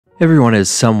Everyone has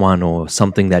someone or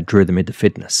something that drew them into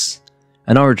fitness,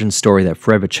 an origin story that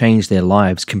forever changed their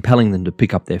lives, compelling them to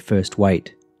pick up their first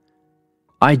weight.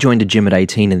 I joined a gym at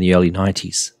 18 in the early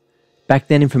 90s. Back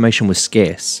then information was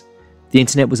scarce. The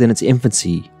internet was in its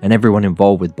infancy and everyone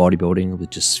involved with bodybuilding was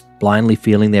just blindly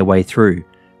feeling their way through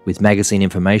with magazine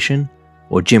information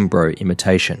or gym bro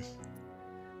imitation.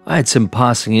 I had some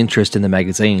passing interest in the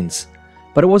magazines,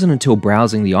 but it wasn't until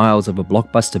browsing the aisles of a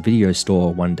Blockbuster video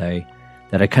store one day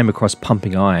that I came across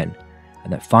Pumping Iron,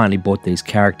 and that finally brought these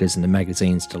characters in the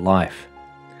magazines to life.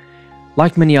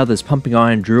 Like many others, Pumping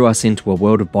Iron drew us into a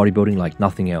world of bodybuilding like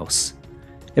nothing else.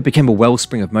 It became a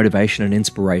wellspring of motivation and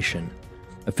inspiration,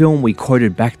 a film we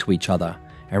quoted back to each other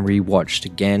and rewatched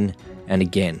again and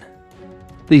again.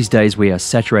 These days we are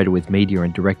saturated with media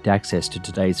and direct access to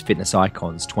today's fitness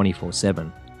icons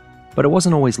 24/7, but it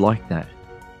wasn't always like that.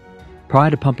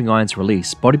 Prior to Pumping Iron's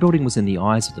release, bodybuilding was in the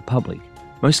eyes of the public,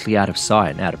 mostly out of sight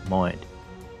and out of mind.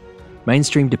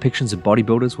 Mainstream depictions of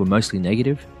bodybuilders were mostly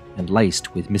negative and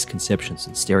laced with misconceptions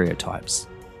and stereotypes.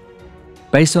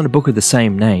 Based on a book of the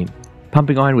same name,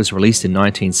 Pumping Iron was released in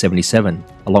 1977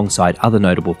 alongside other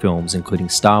notable films including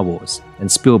Star Wars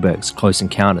and Spielberg's Close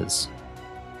Encounters.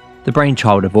 The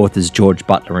brainchild of authors George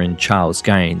Butler and Charles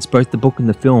Gaines, both the book and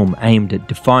the film aimed at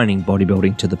defining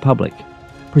bodybuilding to the public,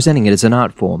 presenting it as an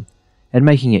art form and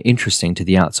making it interesting to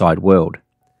the outside world.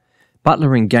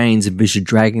 Butler and Gaines envisioned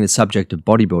dragging the subject of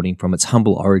bodybuilding from its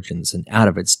humble origins and out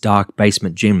of its dark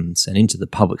basement gyms and into the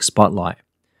public spotlight.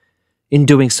 In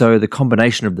doing so, the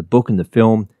combination of the book and the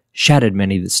film shattered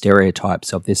many of the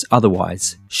stereotypes of this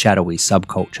otherwise shadowy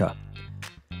subculture.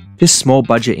 This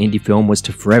small-budget indie film was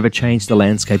to forever change the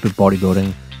landscape of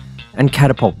bodybuilding and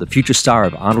catapult the future star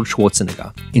of Arnold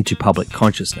Schwarzenegger into public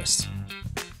consciousness.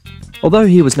 Although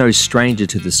he was no stranger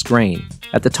to the screen,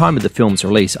 at the time of the film's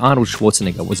release, Arnold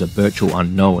Schwarzenegger was a virtual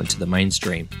unknown to the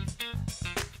mainstream.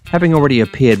 Having already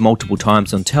appeared multiple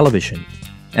times on television,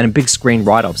 and in big screen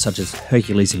write-offs such as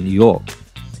Hercules in New York,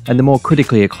 and the more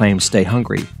critically acclaimed Stay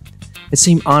Hungry, it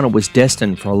seemed Arnold was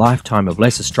destined for a lifetime of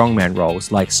lesser strongman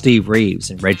roles like Steve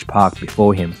Reeves and Reg Park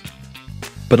before him.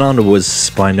 But Arnold was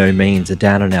by no means a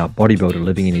down-and-out bodybuilder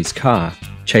living in his car,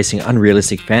 chasing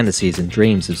unrealistic fantasies and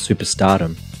dreams of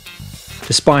superstardom.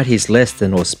 Despite his less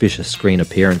than auspicious screen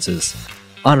appearances,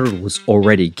 Arnold was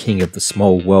already king of the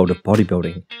small world of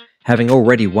bodybuilding, having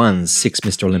already won 6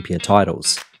 Mr. Olympia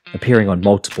titles, appearing on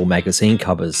multiple magazine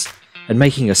covers, and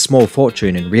making a small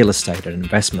fortune in real estate and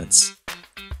investments.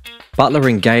 Butler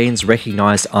and Gaines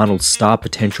recognised Arnold's star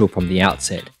potential from the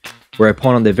outset,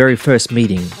 whereupon on their very first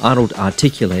meeting, Arnold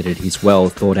articulated his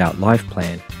well-thought-out life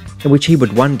plan, in which he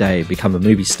would one day become a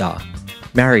movie star,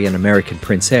 marry an American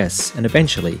princess, and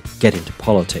eventually get into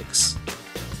politics.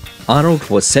 Arnold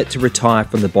was set to retire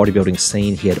from the bodybuilding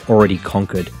scene he had already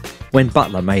conquered when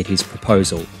Butler made his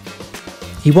proposal.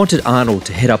 He wanted Arnold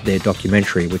to head up their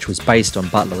documentary, which was based on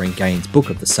Butler and Gaines' book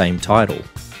of the same title.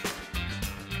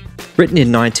 Written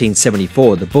in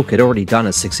 1974, the book had already done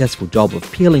a successful job of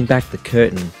peeling back the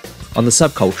curtain on the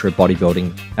subculture of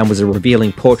bodybuilding and was a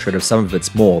revealing portrait of some of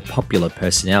its more popular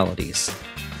personalities.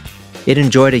 It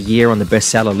enjoyed a year on the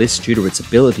bestseller list due to its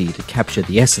ability to capture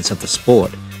the essence of the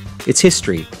sport, its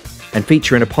history, and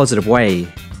feature in a positive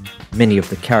way many of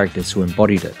the characters who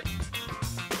embodied it.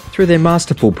 Through their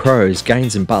masterful prose,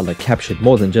 Gaines and Butler captured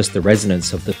more than just the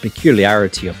resonance of the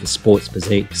peculiarity of the sport's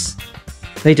physiques.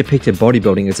 They depicted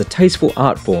bodybuilding as a tasteful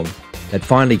art form that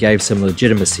finally gave some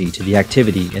legitimacy to the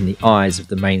activity in the eyes of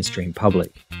the mainstream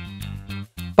public.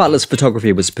 Butler's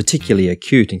photography was particularly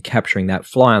acute in capturing that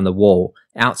fly-on-the-wall,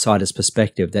 outsider's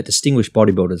perspective that distinguished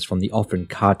bodybuilders from the often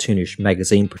cartoonish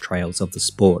magazine portrayals of the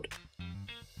sport.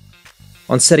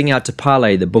 On setting out to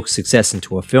parlay the book's success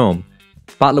into a film,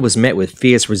 Butler was met with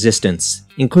fierce resistance,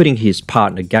 including his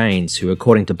partner Gaines, who,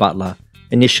 according to Butler,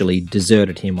 initially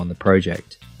deserted him on the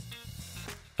project.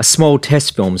 A small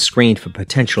test film screened for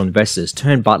potential investors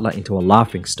turned Butler into a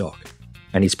laughingstock,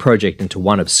 and his project into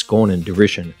one of scorn and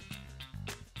derision.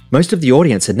 Most of the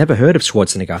audience had never heard of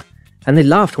Schwarzenegger, and they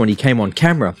laughed when he came on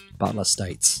camera, Butler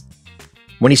states.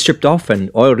 When he stripped off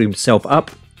and oiled himself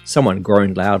up, someone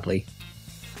groaned loudly.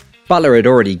 Butler had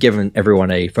already given everyone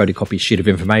a photocopy sheet of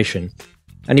information,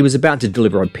 and he was about to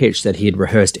deliver a pitch that he had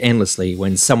rehearsed endlessly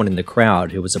when someone in the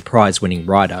crowd, who was a prize-winning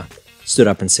writer, stood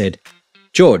up and said,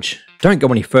 "George, don't go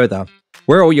any further.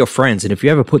 We're all your friends, and if you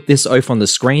ever put this oaf on the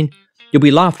screen, you'll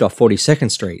be laughed off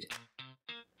 42nd Street.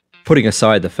 Putting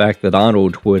aside the fact that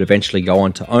Arnold would eventually go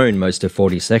on to own most of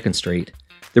 42nd Street,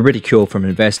 the ridicule from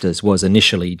investors was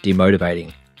initially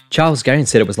demotivating. Charles Gaines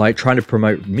said it was like trying to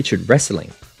promote midget wrestling.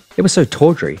 It was so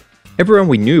tawdry. Everyone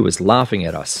we knew was laughing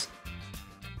at us.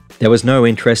 There was no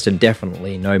interest and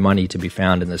definitely no money to be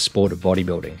found in the sport of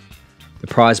bodybuilding. The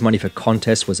prize money for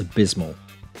contests was abysmal.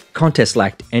 Contests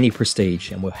lacked any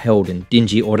prestige and were held in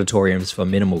dingy auditoriums for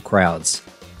minimal crowds.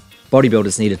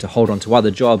 Bodybuilders needed to hold on to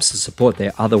other jobs to support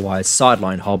their otherwise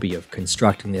sideline hobby of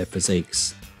constructing their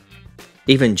physiques.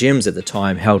 Even gyms at the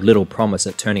time held little promise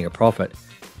at turning a profit,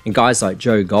 and guys like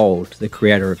Joe Gold, the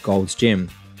creator of Gold's Gym,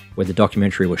 where the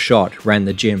documentary was shot, ran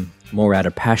the gym more out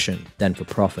of passion than for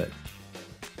profit.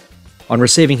 On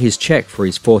receiving his check for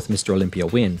his 4th Mr. Olympia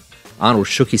win, Arnold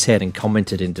shook his head and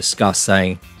commented in disgust,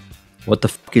 saying, "What the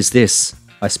fuck is this?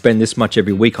 I spend this much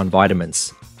every week on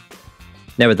vitamins."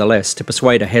 Nevertheless, to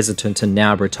persuade a hesitant and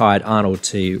now retired Arnold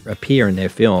to appear in their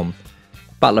film,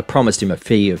 Butler promised him a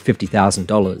fee of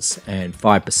 $50,000 and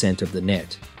 5% of the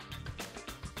net.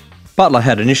 Butler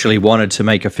had initially wanted to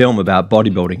make a film about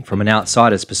bodybuilding from an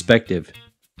outsider's perspective.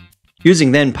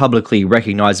 Using then publicly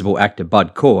recognisable actor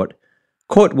Bud Cort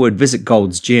would visit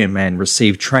Gold's Gym and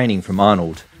receive training from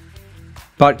Arnold.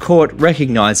 But Cort,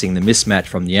 recognising the mismatch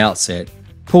from the outset,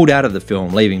 pulled out of the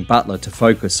film, leaving Butler to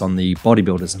focus on the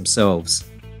bodybuilders themselves.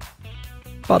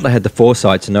 Butler had the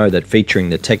foresight to know that featuring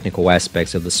the technical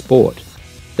aspects of the sport,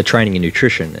 the training and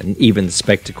nutrition, and even the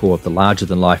spectacle of the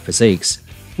larger-than-life physiques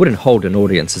wouldn't hold an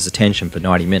audience's attention for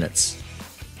 90 minutes.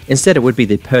 Instead, it would be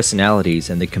the personalities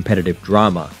and the competitive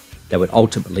drama that would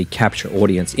ultimately capture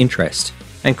audience interest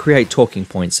and create talking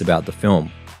points about the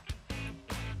film.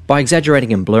 By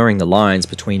exaggerating and blurring the lines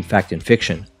between fact and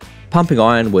fiction, Pumping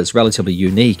Iron was relatively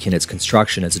unique in its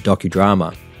construction as a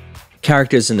docudrama.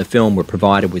 Characters in the film were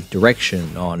provided with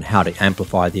direction on how to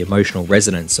amplify the emotional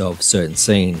resonance of certain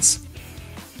scenes.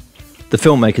 The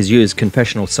filmmakers used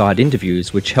confessional side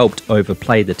interviews which helped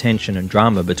overplay the tension and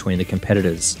drama between the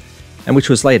competitors, and which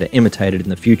was later imitated in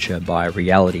the future by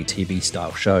reality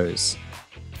TV-style shows.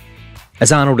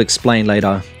 As Arnold explained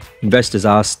later, investors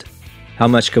asked, "How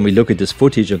much can we look at this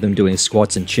footage of them doing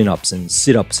squats and chin-ups and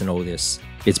sit-ups and all this?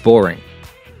 It's boring.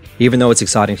 Even though it's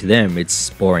exciting to them, it's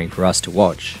boring for us to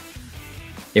watch."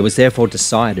 It was therefore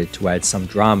decided to add some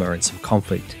drama and some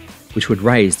conflict, which would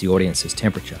raise the audience's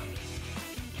temperature.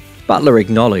 Butler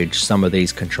acknowledged some of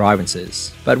these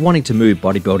contrivances, but wanting to move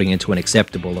bodybuilding into an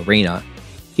acceptable arena,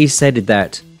 he stated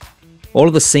that all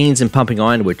of the scenes in Pumping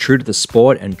Iron were true to the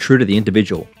sport and true to the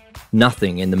individual.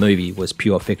 Nothing in the movie was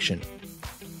pure fiction.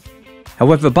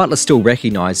 However, Butler still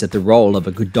recognised that the role of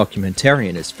a good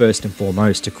documentarian is first and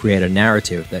foremost to create a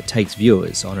narrative that takes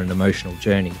viewers on an emotional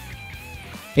journey.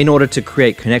 In order to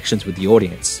create connections with the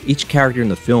audience, each character in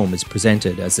the film is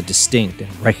presented as a distinct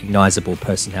and recognisable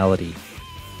personality.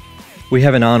 We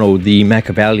have in Arnold the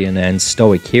Machiavellian and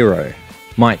stoic hero,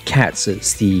 Mike Katz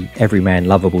as the everyman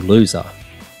lovable loser,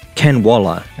 Ken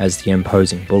Waller as the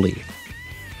imposing bully,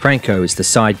 Franco is the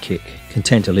sidekick,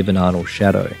 content to live in Arnold's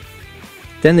shadow.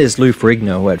 Then there's Lou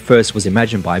Ferrigno, who at first was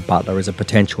imagined by Butler as a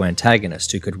potential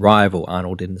antagonist who could rival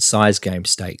Arnold in the size game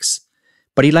stakes,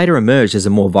 but he later emerged as a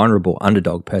more vulnerable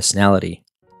underdog personality.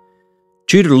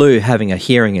 Due to Lou having a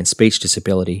hearing and speech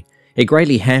disability, it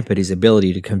greatly hampered his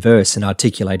ability to converse and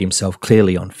articulate himself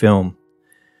clearly on film.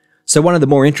 So one of the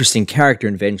more interesting character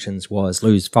inventions was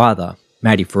Lou's father,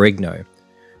 Matty Ferrigno,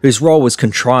 whose role was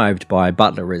contrived by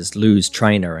Butler as Lou's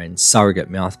trainer and surrogate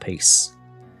mouthpiece.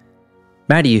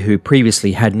 Matty, who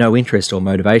previously had no interest or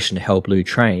motivation to help Lou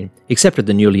train, accepted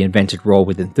the newly invented role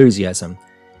with enthusiasm,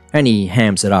 and he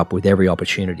hams it up with every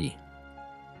opportunity.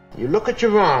 You look at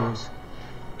your arms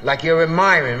like you're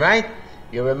admiring, right?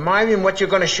 You're admiring what you're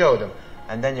going to show them.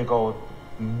 And then you go,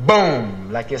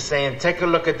 boom, like you're saying, take a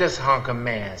look at this hunk of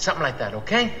man. Something like that,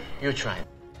 okay? You try it.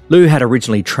 Lou had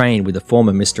originally trained with the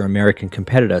former Mr. American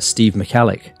competitor Steve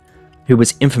McCallick, who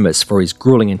was infamous for his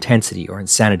grueling intensity or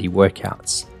insanity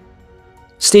workouts.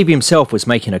 Steve himself was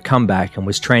making a comeback and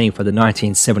was training for the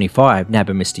 1975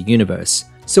 NABBA Mr. Universe,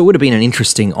 so it would have been an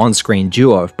interesting on-screen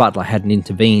duo if Butler hadn't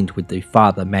intervened with the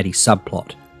father-Matty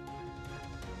subplot.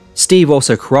 Steve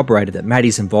also corroborated that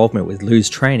Matty's involvement with Lou's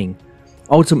training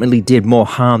ultimately did more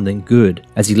harm than good,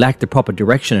 as he lacked the proper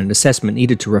direction and assessment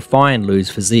needed to refine Lou's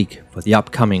physique for the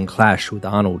upcoming clash with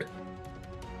Arnold.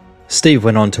 Steve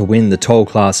went on to win the tall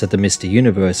class at the Mr.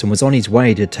 Universe and was on his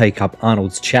way to take up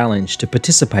Arnold's challenge to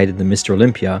participate in the Mr.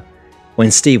 Olympia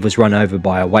when Steve was run over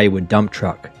by a wayward dump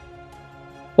truck.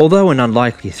 Although an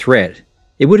unlikely threat,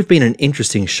 it would have been an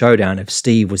interesting showdown if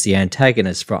Steve was the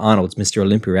antagonist for Arnold's Mr.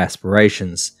 Olympia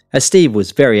aspirations, as Steve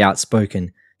was very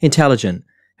outspoken, intelligent,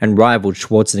 and rivaled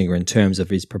Schwarzenegger in terms of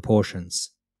his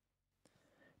proportions.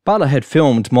 Butler had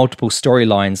filmed multiple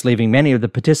storylines, leaving many of the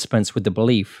participants with the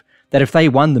belief that if they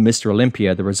won the Mr.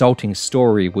 Olympia, the resulting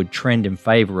story would trend in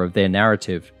favour of their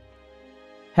narrative.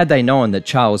 Had they known that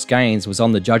Charles Gaines was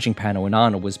on the judging panel and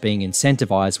Arnold was being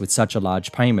incentivized with such a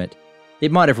large payment,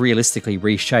 it might have realistically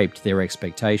reshaped their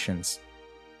expectations.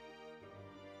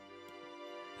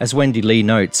 As Wendy Lee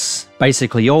notes,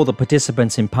 basically all the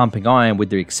participants in Pumping Iron, with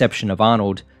the exception of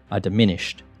Arnold, are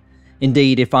diminished.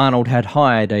 Indeed, if Arnold had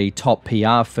hired a top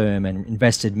PR firm and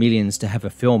invested millions to have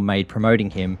a film made promoting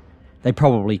him, they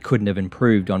probably couldn't have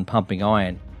improved on Pumping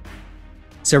Iron.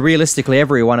 So realistically,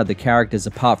 every one of the characters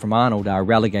apart from Arnold are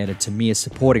relegated to mere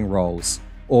supporting roles,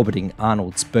 orbiting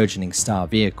Arnold's burgeoning star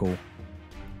vehicle.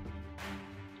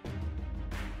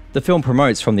 The film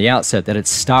promotes from the outset that it's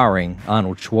starring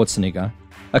Arnold Schwarzenegger,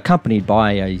 accompanied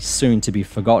by a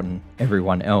soon-to-be-forgotten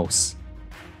everyone else.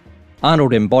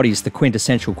 Arnold embodies the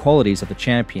quintessential qualities of the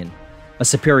champion, a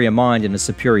superior mind and a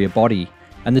superior body,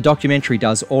 and the documentary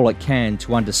does all it can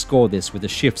to underscore this with the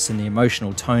shifts in the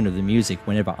emotional tone of the music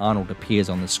whenever Arnold appears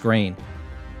on the screen.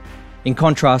 In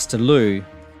contrast to Lou,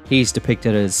 he's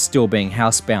depicted as still being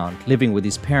housebound, living with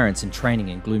his parents and training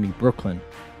in gloomy Brooklyn,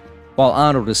 while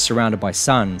Arnold is surrounded by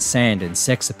sun, sand, and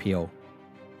sex appeal.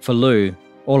 For Lou,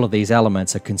 all of these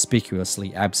elements are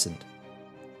conspicuously absent.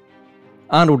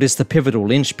 Arnold is the pivotal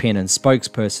linchpin and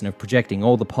spokesperson of projecting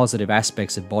all the positive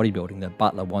aspects of bodybuilding that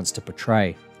Butler wants to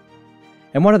portray.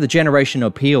 And one of the generational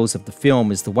appeals of the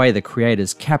film is the way the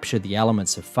creators capture the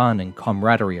elements of fun and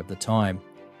camaraderie of the time.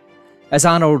 As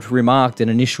Arnold remarked in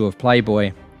an issue of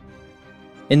Playboy,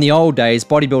 "In the old days,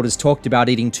 bodybuilders talked about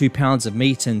eating 2 pounds of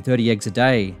meat and 30 eggs a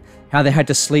day, how they had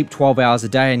to sleep 12 hours a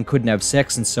day and couldn't have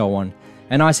sex and so on.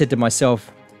 And I said to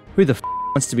myself, who the f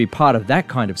wants to be part of that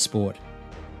kind of sport?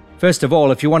 First of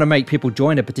all, if you want to make people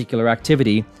join a particular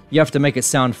activity, you have to make it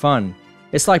sound fun.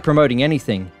 It's like promoting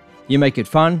anything. You make it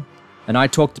fun, and I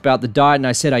talked about the diet and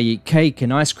I said I eat cake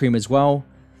and ice cream as well.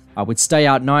 I would stay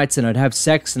out nights and I'd have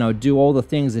sex and I would do all the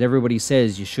things that everybody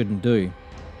says you shouldn't do."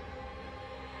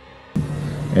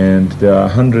 And there are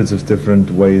hundreds of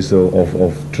different ways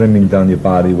of trimming down your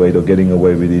body weight or getting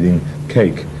away with eating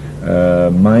cake.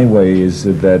 My way is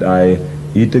that I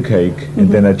eat the cake and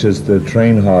then I just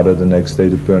train harder the next day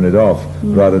to burn it off,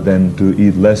 rather than to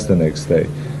eat less the next day.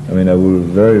 I mean, I will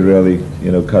very rarely,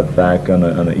 cut back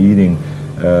on eating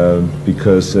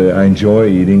because I enjoy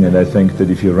eating, and I think that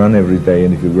if you run every day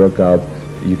and if you work out,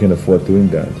 you can afford doing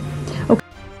that.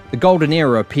 The golden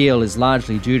era appeal is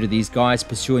largely due to these guys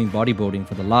pursuing bodybuilding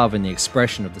for the love and the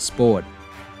expression of the sport.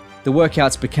 The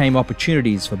workouts became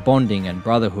opportunities for bonding and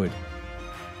brotherhood.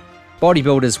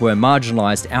 Bodybuilders were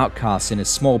marginalised outcasts in a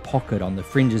small pocket on the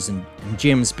fringes, and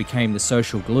gyms became the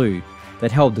social glue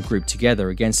that held the group together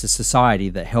against a society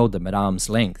that held them at arm's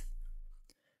length.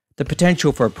 The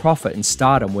potential for a profit and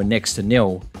stardom were next to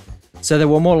nil, so they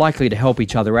were more likely to help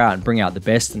each other out and bring out the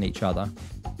best in each other.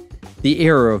 The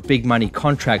era of big money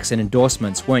contracts and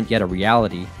endorsements weren't yet a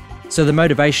reality, so the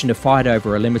motivation to fight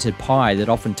over a limited pie that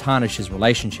often tarnishes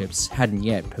relationships hadn't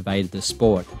yet pervaded the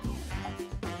sport.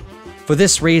 For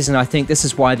this reason, I think this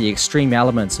is why the extreme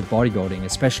elements of bodybuilding,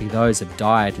 especially those of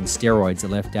diet and steroids, are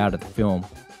left out of the film.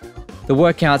 The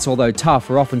workouts, although tough,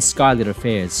 are often skylit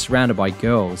affairs, surrounded by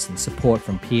girls and support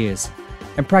from peers,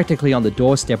 and practically on the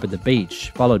doorstep of the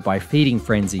beach, followed by feeding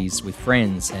frenzies with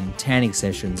friends and tanning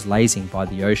sessions lazing by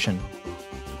the ocean.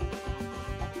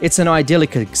 It's an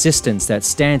idyllic existence that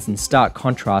stands in stark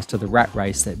contrast to the rat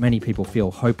race that many people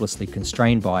feel hopelessly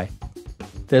constrained by.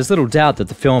 There's little doubt that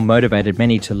the film motivated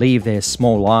many to leave their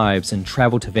small lives and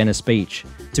travel to Venice Beach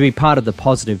to be part of the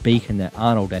positive beacon that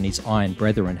Arnold and his iron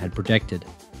brethren had projected.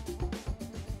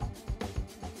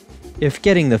 If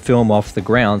getting the film off the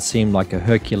ground seemed like a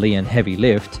Herculean heavy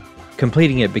lift,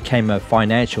 completing it became a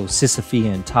financial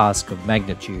Sisyphean task of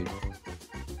magnitude.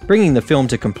 Bringing the film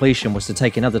to completion was to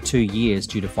take another 2 years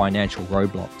due to financial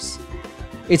roadblocks.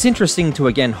 It's interesting to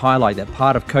again highlight that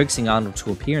part of coaxing Arnold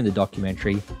to appear in the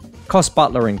documentary cost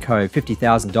Butler & Co.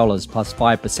 $50,000 plus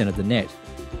 5% of the net,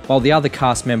 while the other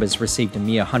cast members received a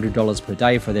mere $100 per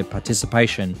day for their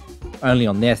participation, only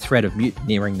on their threat of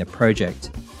mutineering the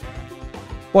project.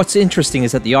 What's interesting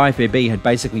is that the IFBB had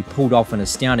basically pulled off an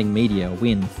astounding media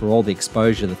win for all the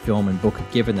exposure the film and book had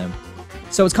given them,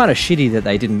 so it's kind of shitty that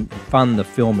they didn't fund the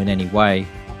film in any way.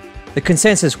 The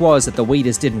consensus was that the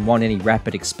Weeders didn't want any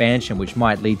rapid expansion which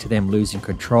might lead to them losing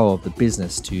control of the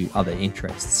business to other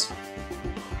interests.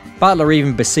 Butler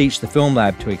even beseeched the film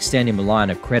lab to extend him a line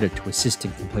of credit to assist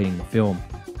in completing the film.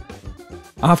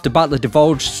 After Butler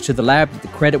divulged to the lab that the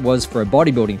credit was for a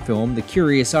bodybuilding film, the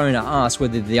curious owner asked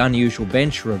whether the unusual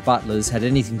venture of Butler's had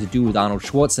anything to do with Arnold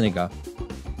Schwarzenegger.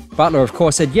 Butler of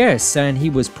course said yes, and he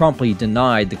was promptly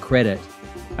denied the credit,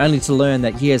 only to learn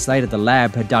that years later the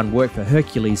lab had done work for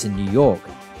Hercules in New York,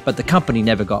 but the company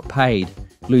never got paid,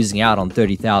 losing out on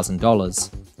 $30,000.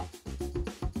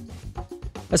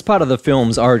 As part of the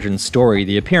film's origin story,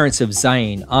 the appearance of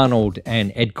Zane, Arnold,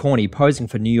 and Ed Corney posing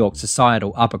for New York's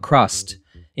societal upper crust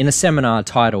in a seminar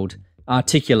titled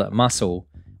Articulate Muscle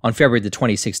on February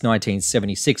 26,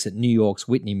 1976 at New York's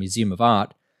Whitney Museum of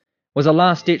Art was a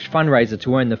last-ditch fundraiser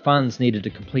to earn the funds needed to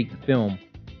complete the film.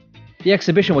 The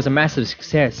exhibition was a massive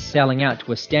success, selling out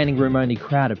to a standing room only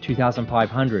crowd of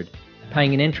 2,500,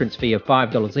 paying an entrance fee of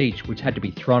 $5 each, which had to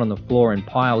be thrown on the floor in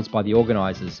piles by the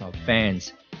organisers of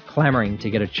fans clamouring to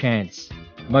get a chance,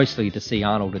 mostly to see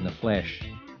Arnold in the flesh.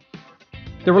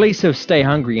 The release of Stay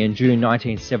Hungry in June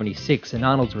 1976 and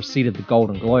Arnold's receipt of the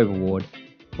Golden Globe Award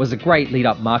was a great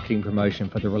lead-up marketing promotion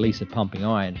for the release of Pumping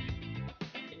Iron.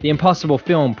 The impossible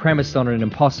film, premised on an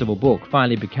impossible book,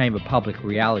 finally became a public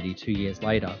reality 2 years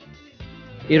later.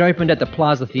 It opened at the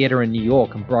Plaza Theatre in New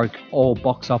York and broke all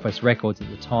box office records at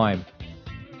the time.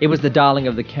 It was the darling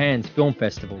of the Cannes Film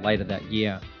Festival later that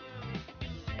year.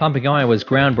 Pumping Iron was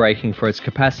groundbreaking for its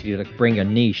capacity to bring a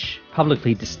niche,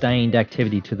 publicly disdained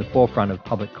activity to the forefront of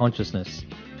public consciousness.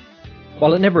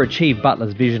 While it never achieved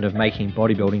Butler's vision of making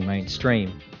bodybuilding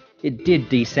mainstream, it did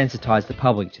desensitize the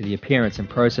public to the appearance and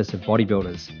process of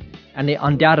bodybuilders, and it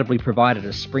undoubtedly provided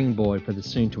a springboard for the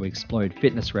soon-to-explode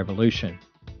fitness revolution.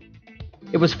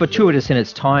 It was fortuitous in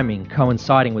its timing,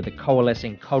 coinciding with the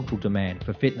coalescing cultural demand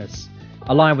for fitness,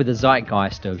 aligned with the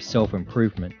zeitgeist of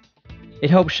self-improvement. It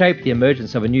helped shape the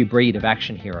emergence of a new breed of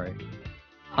action hero.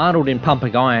 Arnold in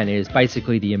Pumping Iron is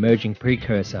basically the emerging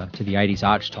precursor to the 80s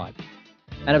archetype,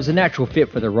 and it was a natural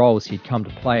fit for the roles he'd come to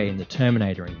play in The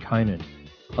Terminator and Conan,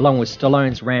 along with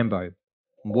Stallone's Rambo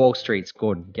and Wall Street's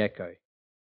Gordon Gekko.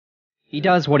 He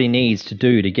does what he needs to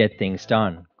do to get things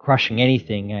done, crushing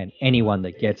anything and anyone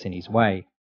that gets in his way.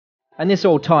 And this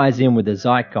all ties in with the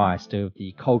zeitgeist of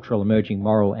the cultural emerging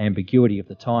moral ambiguity of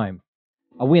the time.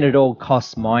 A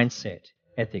win-at-all-costs mindset,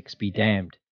 ethics be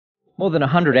damned. More than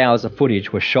 100 hours of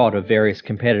footage were shot of various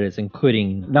competitors,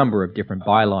 including a number of different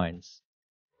bylines.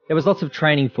 There was lots of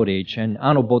training footage, and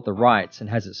Arnold bought the rights and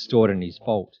has it stored in his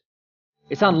vault.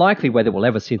 It's unlikely whether it will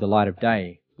ever see the light of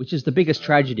day, which is the biggest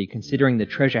tragedy considering the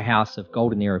treasure house of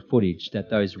golden era footage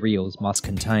that those reels must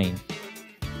contain.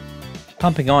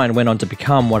 Pumping Iron went on to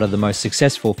become one of the most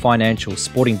successful financial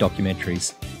sporting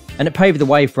documentaries, and it paved the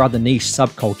way for other niche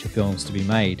subculture films to be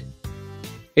made.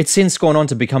 It's since gone on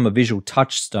to become a visual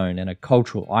touchstone and a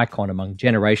cultural icon among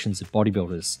generations of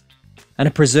bodybuilders, and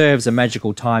it preserves a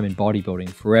magical time in bodybuilding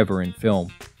forever in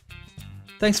film.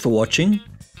 Thanks for watching.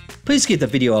 Please give the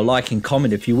video a like and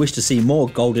comment if you wish to see more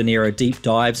golden era deep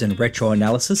dives and retro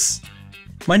analysis.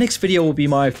 My next video will be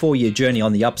my 4-year journey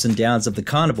on the ups and downs of the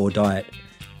carnivore diet,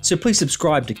 so please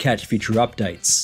subscribe to catch future updates.